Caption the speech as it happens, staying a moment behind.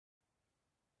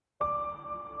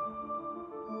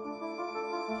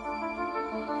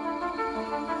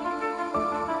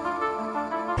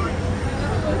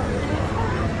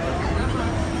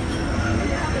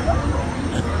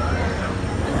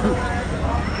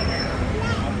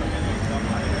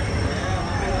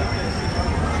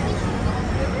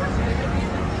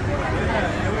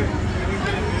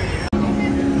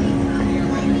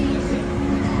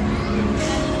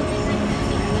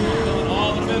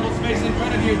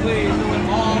please, with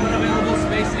all unavailable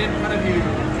space in front of you.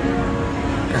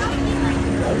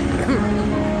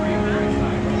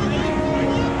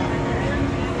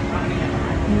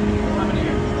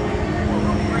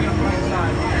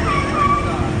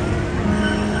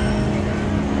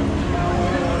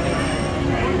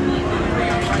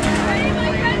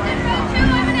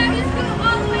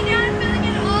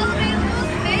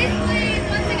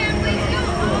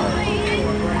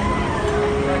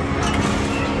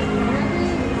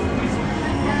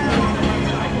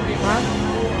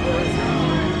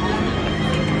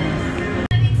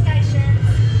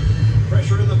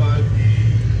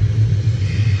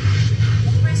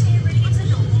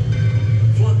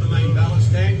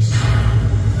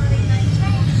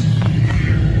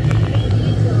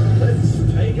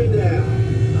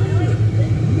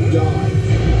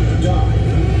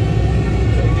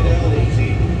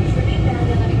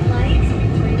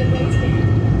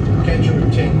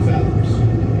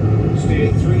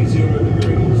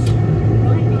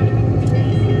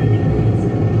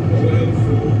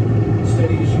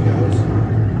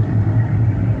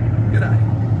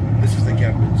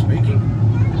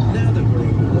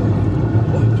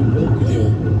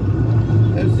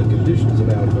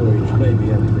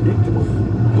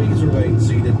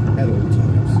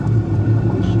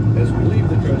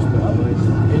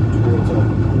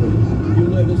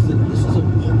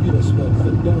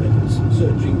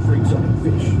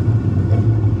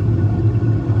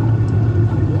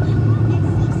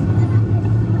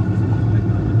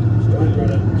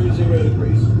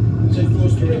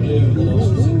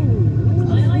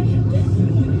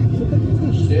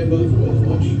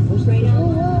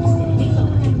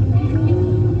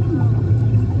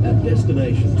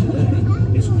 Destination today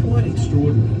is quite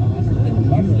extraordinary, a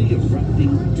newly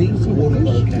erupting deep water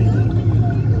volcano.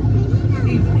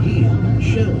 Even here,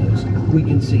 shallows, we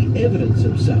can see evidence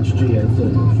of such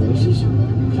geothermal forces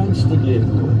constantly at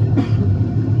work.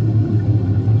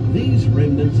 These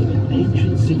remnants of an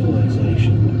ancient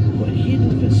civilization were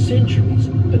hidden for centuries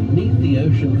beneath the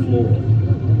ocean floor,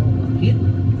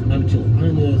 hidden until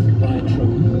unearthed by a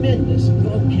tremendous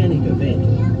volcanic event.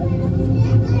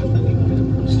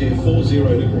 Steer 40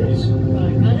 degrees.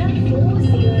 Right, runner,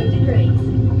 40 degrees.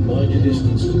 Mind your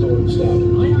distance to port and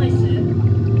starboard. Aye, aye, sir.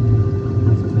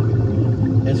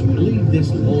 As we leave this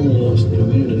long-lost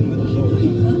community behind,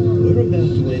 we're about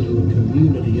to enter a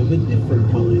community of a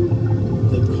different kind,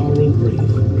 the coral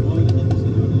reef.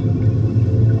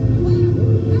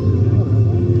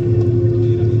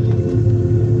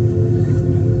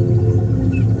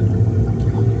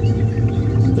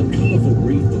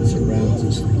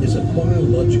 Is a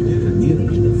biological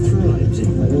community that thrives in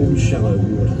warm, shallow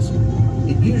waters.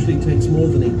 It usually takes more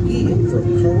than a year for a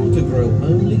coral to grow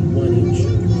only 1 inch.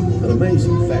 An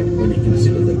amazing fact when you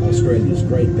consider that Australia's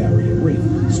Great Barrier Reef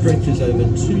stretches over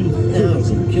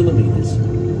 2,000 kilometres.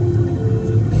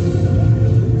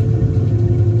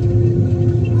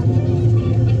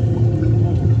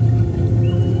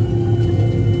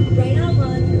 Radar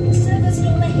 1, surface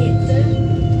storm ahead, sir.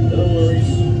 No worries.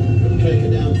 We'll take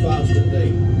it down fast and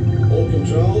deep. All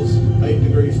controls, 8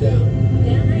 degrees down.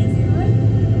 Down 80.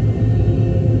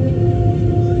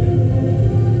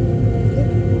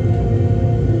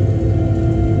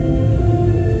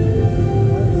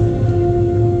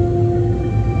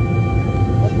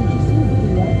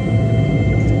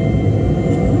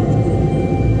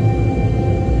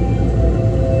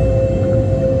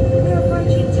 We're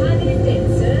approaching targeted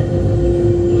depth, sir.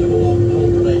 Level off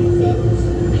 180 fathoms.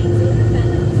 80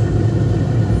 fathoms.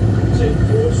 Set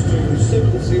course to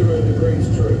 70 degrees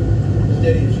true.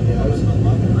 Steady as she goes.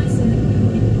 Aye, sir.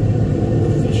 The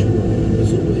fish world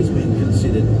has always been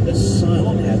considered a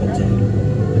silent habitat.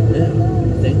 But now,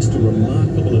 thanks to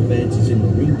remarkable advances in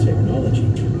marine technology,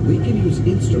 we can use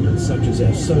instruments such as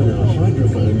our sonar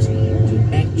hydrophones to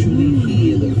actually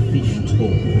hear the fish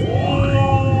talk.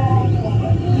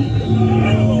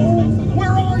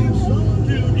 Where are you, son?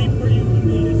 Too deep for you and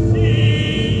me to see.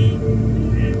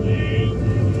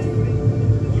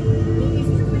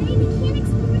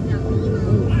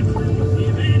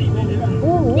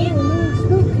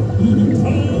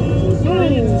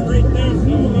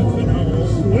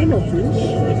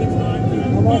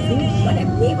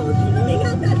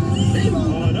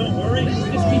 Oh, don't worry.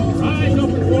 Just keep your eyes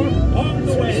open for him all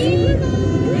the way.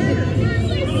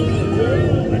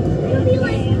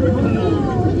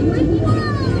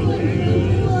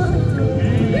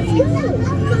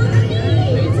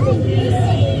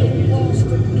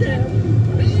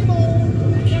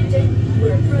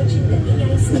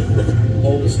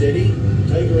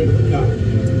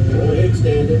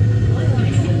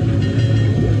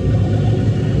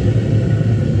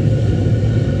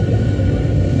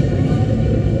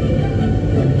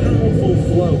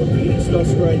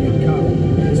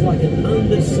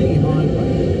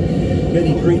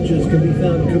 can be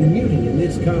found commuting in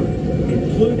this current,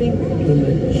 including the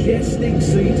majestic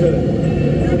sea turtle.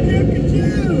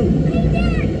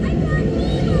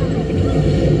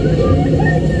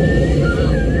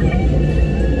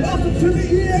 Welcome to the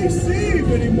EAC,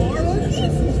 Vinnie Marlin.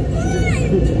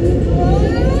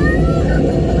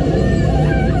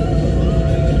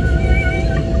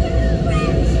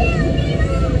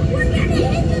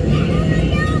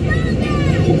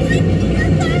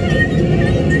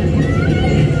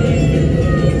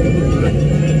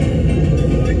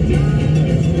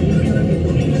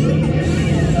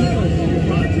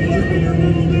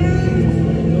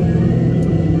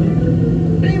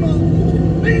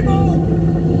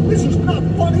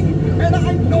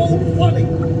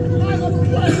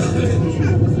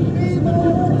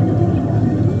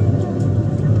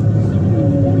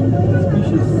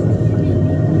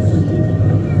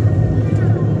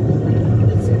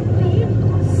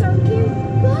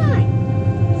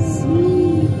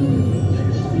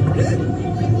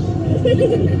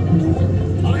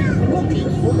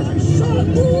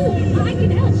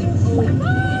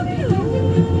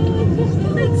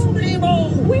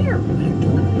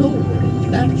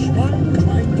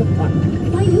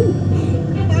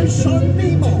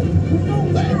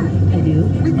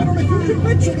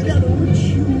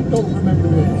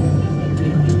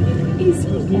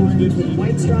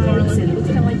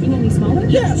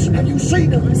 Yes, have you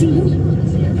seen him?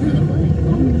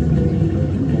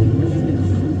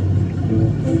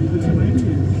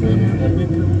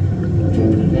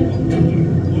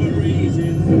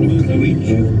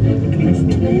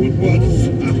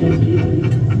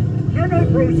 No,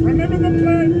 Bruce, remember the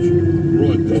pledge.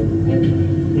 Right then.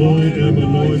 I am a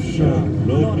nice shark,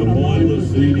 not a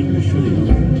mindless eating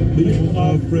machine. People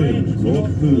are friends, not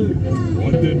food.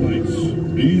 Right then, mates.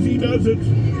 Easy does it.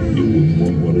 You wouldn't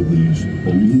want one of these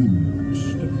balloons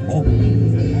to pop.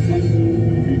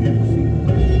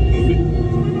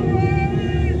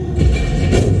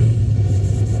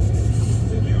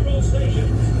 Secure all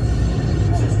stations.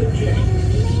 System check.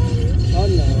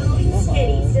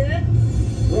 Steady, sir.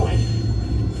 Right,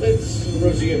 let's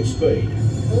resume speed.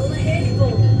 All ahead,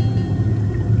 forward.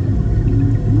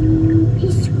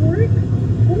 Hey, Squirt,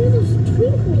 what are those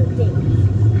twinkling things?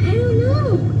 I don't know.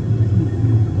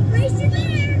 Race it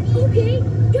there. Okay,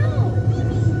 go.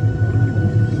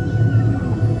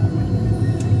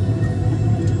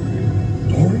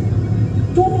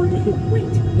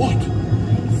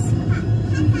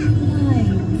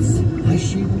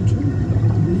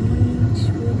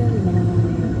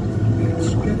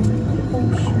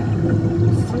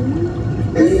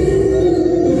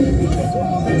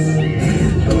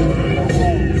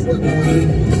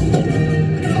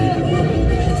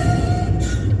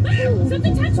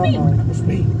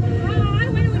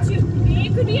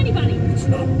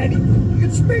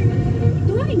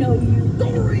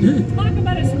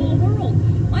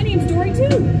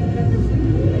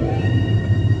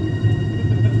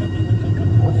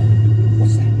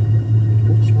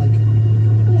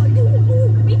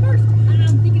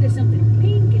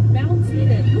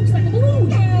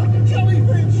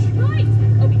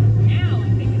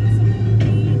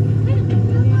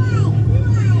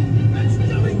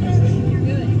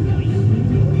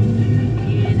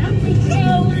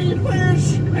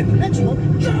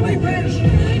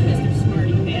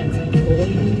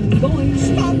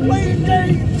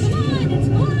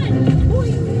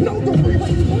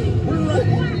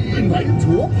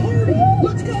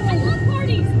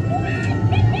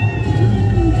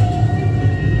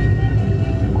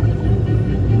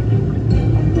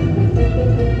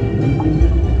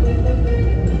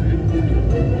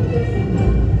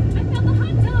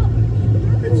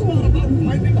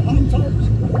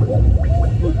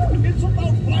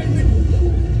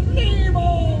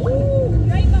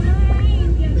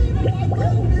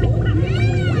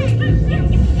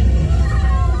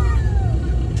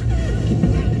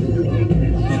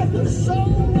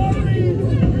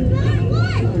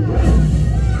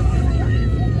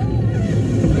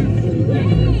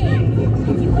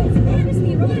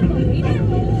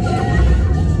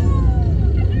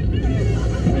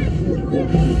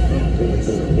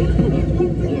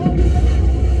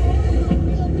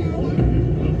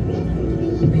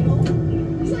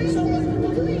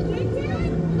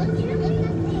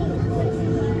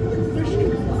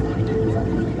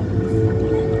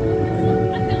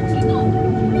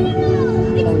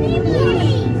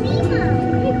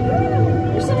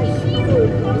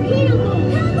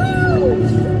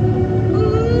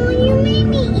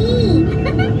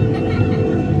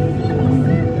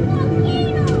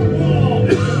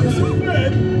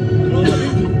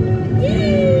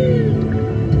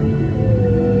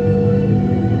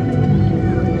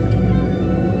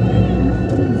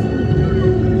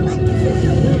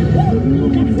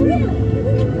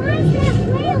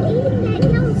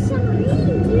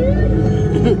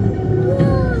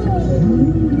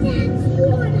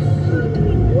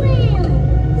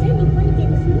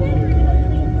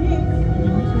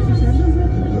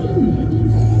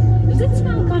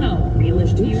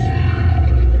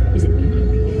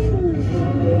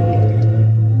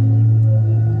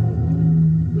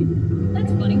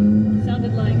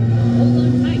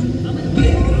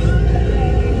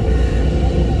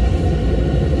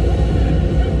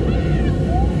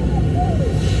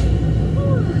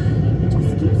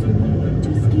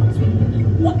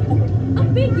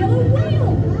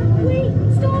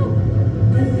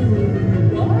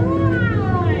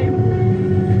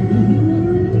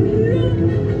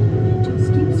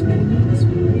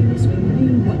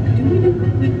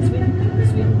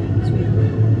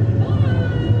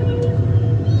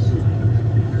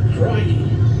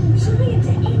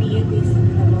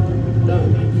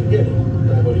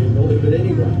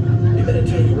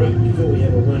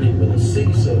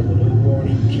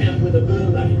 camp with a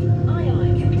mermaid. Aye,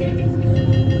 aye, Captain.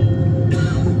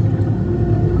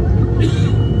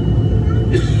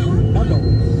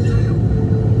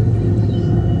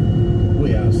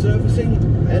 We are surfacing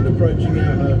and approaching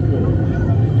our home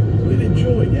port. We've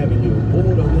enjoyed having you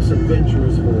aboard on this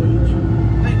adventurous voyage.